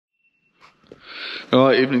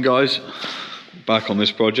Alright, evening guys, back on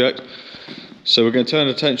this project. So we're going to turn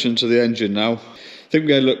attention to the engine now. I think we're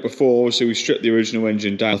going to look before, obviously we stripped the original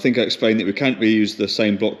engine down. I think I explained that we can't reuse the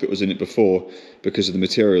same block that was in it before because of the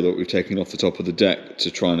material that we've taken off the top of the deck to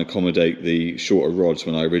try and accommodate the shorter rods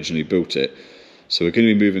when I originally built it. So we're going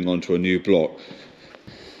to be moving on to a new block.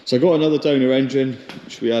 So I got another donor engine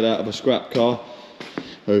which we had out of a scrap car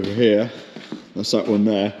over here. That's that one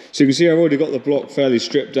there. So you can see I've already got the block fairly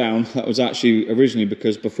stripped down. That was actually originally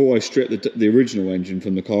because before I stripped the original engine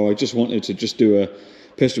from the car, I just wanted to do a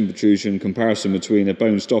piston protrusion comparison between a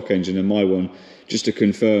bone stock engine and my one, just to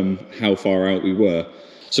confirm how far out we were.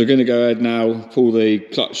 So we're going to go ahead now, pull the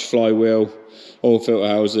clutch, flywheel, oil filter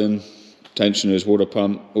housing, tensioners, water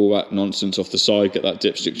pump, all that nonsense off the side, get that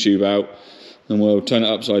dipstick tube out, and we'll turn it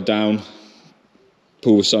upside down,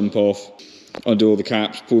 pull the sump off, undo all the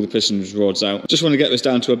caps, pull the piston rods out. Just want to get this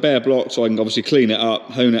down to a bare block so I can obviously clean it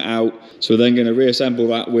up, hone it out. So we're then going to reassemble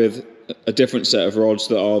that with a different set of rods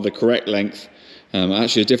that are the correct length,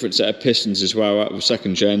 actually a different set of pistons as well out of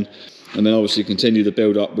second gen, and then obviously continue the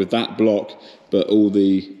build up with that block but all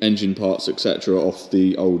the engine parts etc off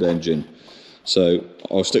the old engine. So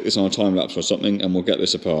I'll stick this on a time lapse or something and we'll get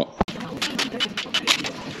this apart.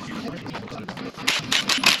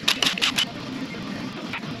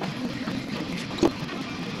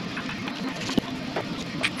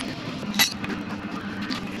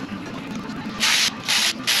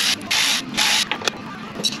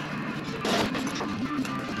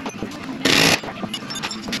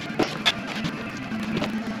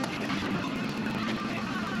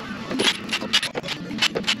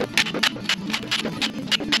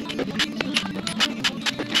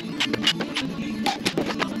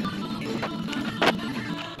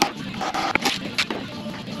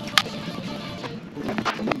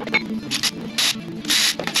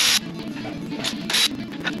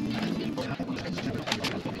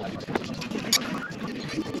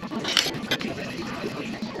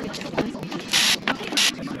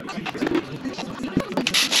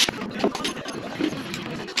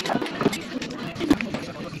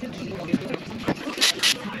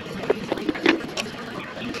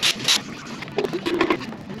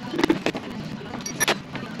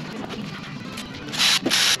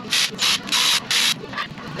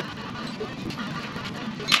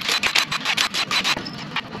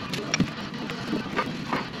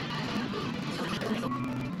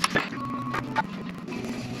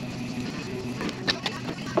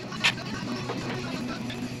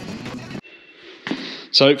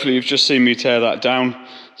 So hopefully you've just seen me tear that down.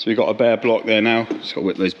 So we've got a bare block there now. Just got to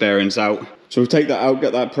whip those bearings out. So we'll take that out,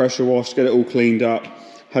 get that pressure washed, get it all cleaned up,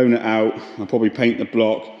 hone it out. I'll probably paint the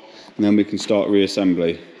block and then we can start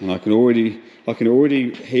reassembly. And I can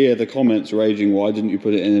already hear the comments raging, why didn't you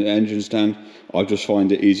put it in an engine stand? I just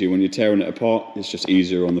find it easier when you're tearing it apart. It's just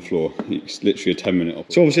easier on the floor. It's literally a 10-minute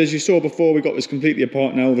operation. So obviously as you saw before, we've got this completely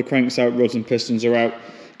apart now. The crank's out, rods and pistons are out.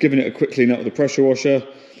 Giving it a quick clean up with the pressure washer,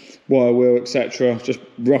 wire wheel, etc. Just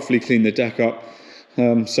roughly clean the deck up.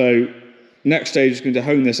 So next stage is going to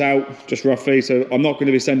hone this out just roughly. So I'm not going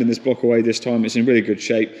to be sending this block away this time. It's in really good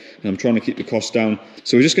shape and I'm trying to keep the cost down.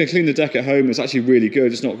 So we're just going to clean the deck at home. It's actually really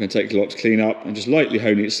good. It's not going to take a lot to clean up, and just lightly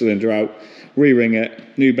hone each cylinder out, re-ring it,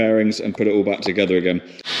 new bearings, and put it all back together again.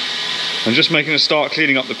 I'm just making a start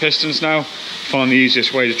cleaning up the pistons now. Find the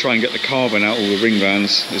easiest way to try and get the carbon out all the ring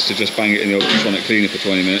bands is to just bang it in the ultrasonic cleaner for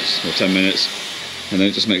 20 minutes or 10 minutes. And then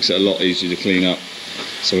it just makes it a lot easier to clean up.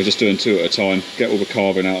 So we're just doing 2 at a time, get all the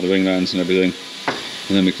carbon out of the ring bands and everything,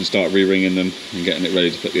 and then we can start re-ringing them and getting it ready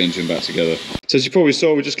to put the engine back together. So as you probably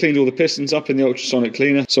saw, we just cleaned all the pistons up in the ultrasonic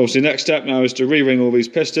cleaner. So obviously the next step now is to re-ring all these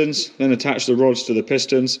pistons, then attach the rods to the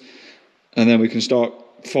pistons, and then we can start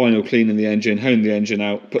final cleaning the engine, hone the engine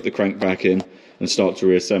out, put the crank back in, and start to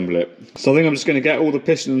reassemble it. So I think I'm just going to get all the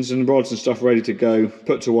pistons and rods and stuff ready to go,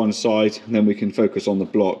 put to one side, and then we can focus on the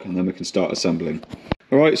block and then we can start assembling.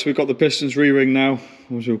 Alright, so we've got the pistons re-ringed now,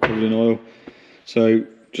 obviously all covered in oil. So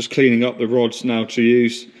just cleaning up the rods now to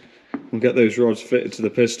use. We'll get those rods fitted to the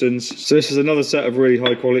pistons. So this is another set of really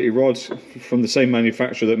high quality rods from the same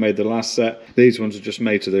manufacturer that made the last set. These ones are just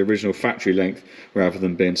made to the original factory length rather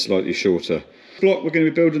than being slightly shorter. The block we're going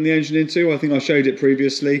to be building the engine into, I think I showed it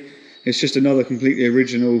previously. It's just another completely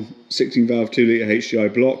original 16 valve 2 litre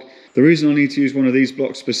HDI block. The reason I need to use one of these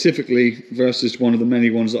blocks specifically versus one of the many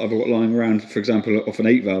ones that I've got lying around, for example off an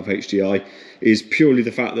 8 valve HDI, is purely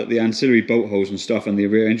the fact that the ancillary bolt holes and stuff and the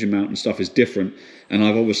rear engine mount and stuff is different, and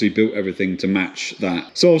I've obviously built everything to match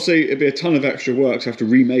that. So obviously it'd be a ton of extra work to have to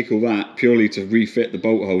remake all that purely to refit the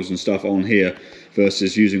bolt holes and stuff on here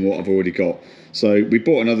versus using what I've already got. So we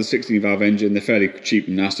bought another 16 valve engine. They're fairly cheap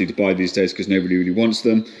and nasty to buy these days because nobody really wants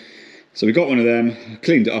them. So we got one of them,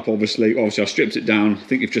 cleaned it up obviously I stripped it down. I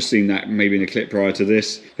think you've just seen that maybe in a clip prior to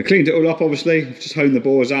this. I cleaned it all up obviously, just honed the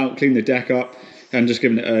bores out, cleaned the deck up, and just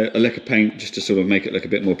given it a lick of paint just to sort of make it look a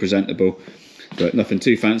bit more presentable. But nothing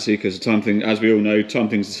too fancy, because the time thing, as we all know, time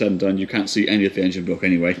things are said and done, you can't see any of the engine block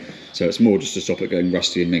anyway. So it's more just to stop it going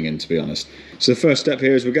rusty and minging, to be honest. So the first step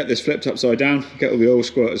here is we'll get this flipped upside down, get all the oil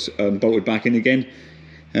squirters bolted back in again.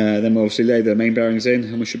 Then we'll obviously lay the main bearings in,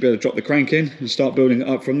 and we should be able to drop the crank in and start building it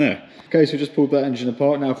up from there. Okay, so we just pulled that engine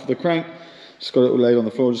apart now for the crank. Just got it all laid on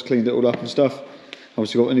the floor, just cleaned it all up and stuff.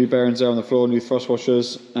 Obviously got the new bearings there on the floor, new thrust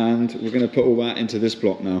washers, and we're going to put all that into this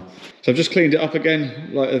block now. So I've just cleaned it up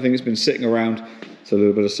again, like I think it's been sitting around. So a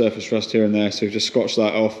little bit of surface rust here and there, so we've just scotched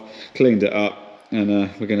that off, cleaned it up, and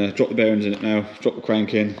we're going to drop the bearings in it now, drop the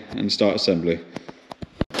crank in, and start assembly.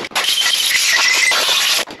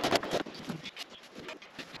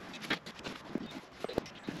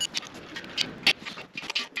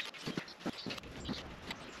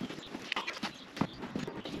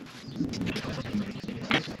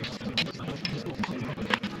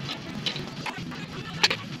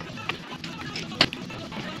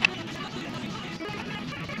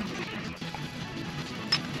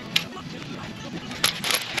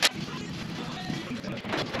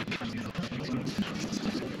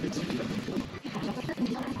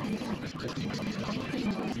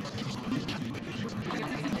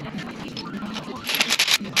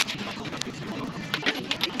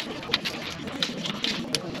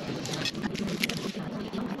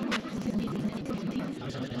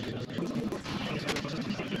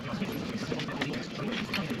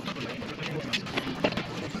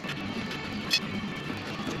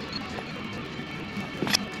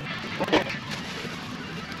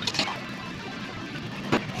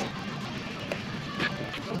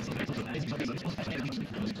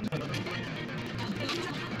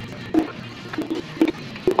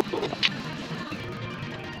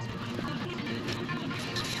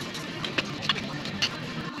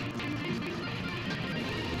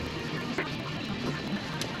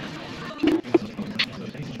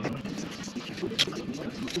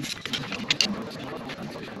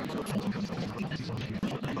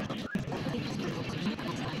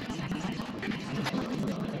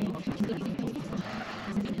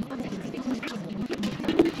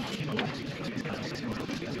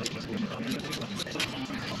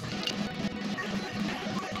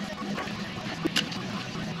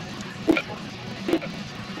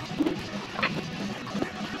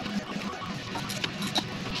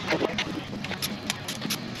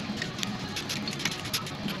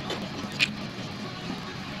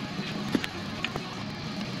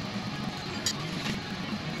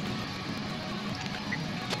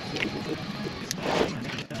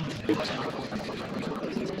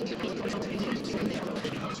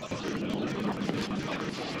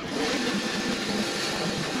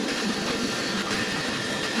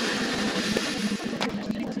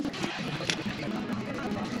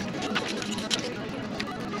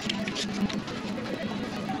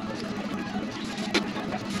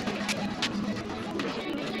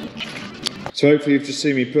 So hopefully you've just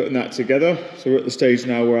seen me putting that together. So we're at the stage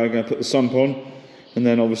now where I'm going to put the sump on, and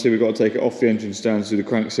then obviously we've got to take it off the engine stand to do the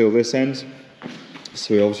crank seal this end.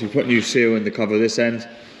 So we obviously put new seal in the cover this end.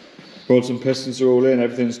 Rods and pistons are all in,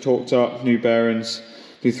 everything's torqued up, new bearings,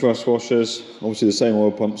 new thrust washers, obviously the same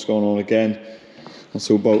oil pump's gone on again.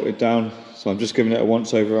 That's all bolted down. So I'm just giving it a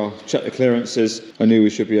once over. I'll check the clearances. I knew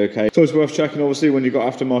we should be okay. So it's worth checking obviously when you've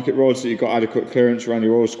got aftermarket rods that you've got adequate clearance around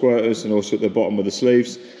your oil squirters and also at the bottom of the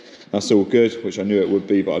sleeves. That's all good, which I knew it would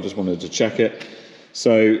be, but I just wanted to check it.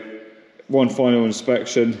 So one final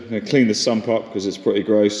inspection. I'm going to clean the sump up because it's pretty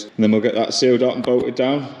gross, and then we'll get that sealed up and bolted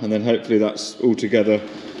down, and then hopefully that's all together.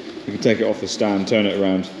 We can take it off the stand, turn it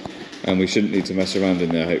around, and we shouldn't need to mess around in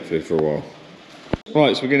there hopefully for a while.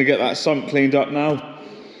 Right, so we're going to get that sump cleaned up now,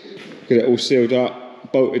 get it all sealed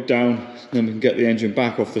up, bolted down, and then we can get the engine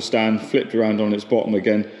back off the stand, flipped around on its bottom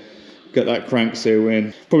again, get that crank seal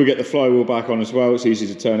in, probably get the flywheel back on as well. It's easy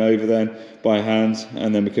to turn over then by hand,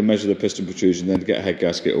 and then we can measure the piston protrusion, then to get a head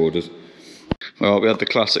gasket ordered. Well, we had the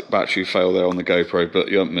classic battery fail there on the GoPro, but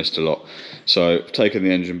you haven't missed a lot. So taken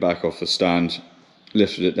the engine back off the stand,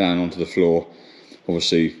 lifted it down onto the floor.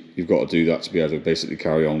 Obviously you've got to do that to be able to basically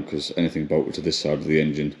carry on, because anything bolted to this side of the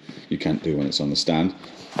engine you can't do when it's on the stand.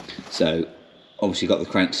 So obviously got the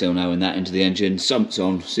crank seal now in that into the engine, sump's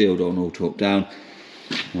on, sealed on, all torqued down.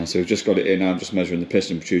 So we've just got it in now. I'm just measuring the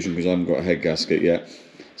piston protrusion because I haven't got a head gasket yet.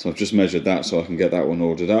 So I've just measured that so I can get that one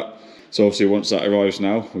ordered up. So obviously once that arrives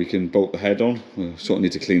now, we can bolt the head on. We'll sort of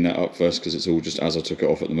need to clean that up first because it's all just as I took it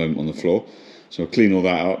off at the moment on the floor. So I'll clean all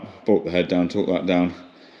that up, bolt the head down, torque that down,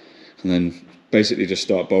 and then basically just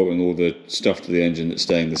start bolting all the stuff to the engine that's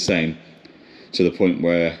staying the same, to the point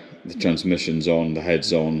where the transmission's on, the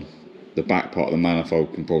head's on, the back part of the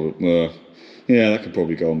manifold can probably, that could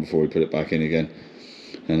probably go on before we put it back in again,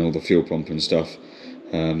 and all the fuel pump and stuff.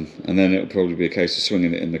 And then it'll probably be a case of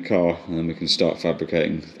swinging it in the car, and then we can start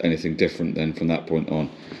fabricating anything different then from that point on.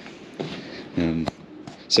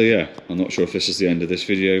 So yeah, I'm not sure if this is the end of this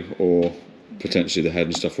video, or potentially the head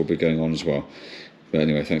and stuff will be going on as well. But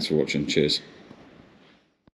anyway, thanks for watching. Cheers.